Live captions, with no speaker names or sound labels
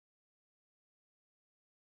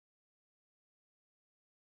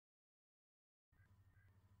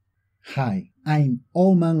Hi, I'm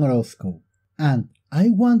Olman Orozco, and I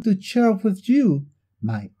want to share with you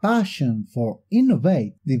my passion for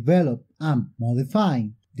innovate, develop, and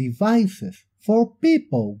modifying devices for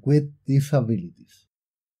people with disabilities.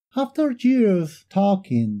 After years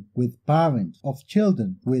talking with parents of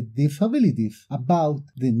children with disabilities about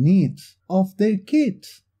the needs of their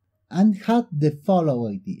kids, and had the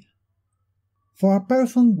following idea. For a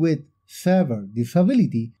person with severe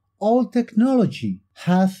disability, all technology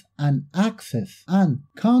has an access and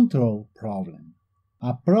control problem.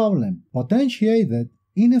 A problem potentiated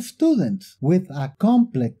in students with a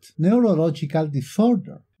complex neurological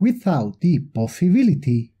disorder without the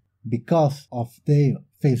possibility, because of their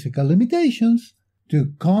physical limitations,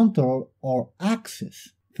 to control or access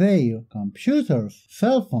their computers,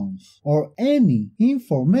 cell phones, or any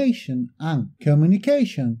information and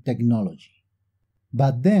communication technology.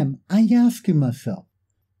 But then I asked myself,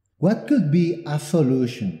 what could be a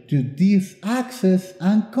solution to this access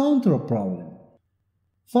and control problem?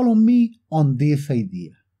 Follow me on this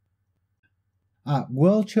idea. A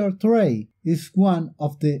wheelchair tray is one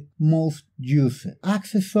of the most used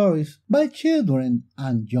accessories by children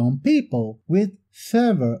and young people with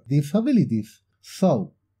severe disabilities.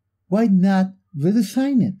 So, why not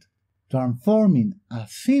redesign it, transforming a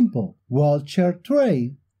simple wheelchair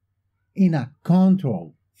tray in a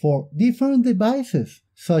control for different devices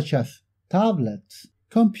such as tablets,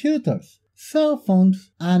 computers, cell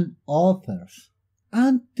phones, and others,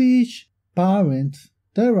 and teach parents,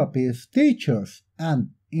 therapists, teachers, and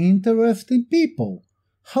interested people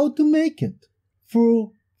how to make it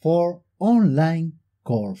through 4 online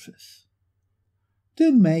courses.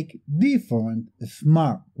 To make different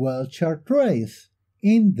smart wheelchair trays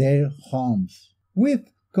in their homes with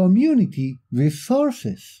community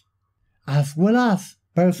resources, as well as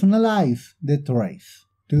personalize the trays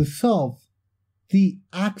to solve the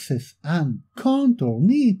access and control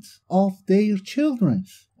needs of their children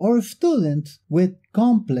or students with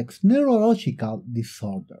complex neurological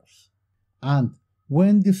disorders. And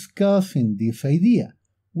when discussing this idea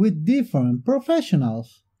with different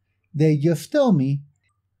professionals, they just tell me,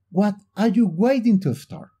 what are you waiting to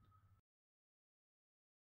start?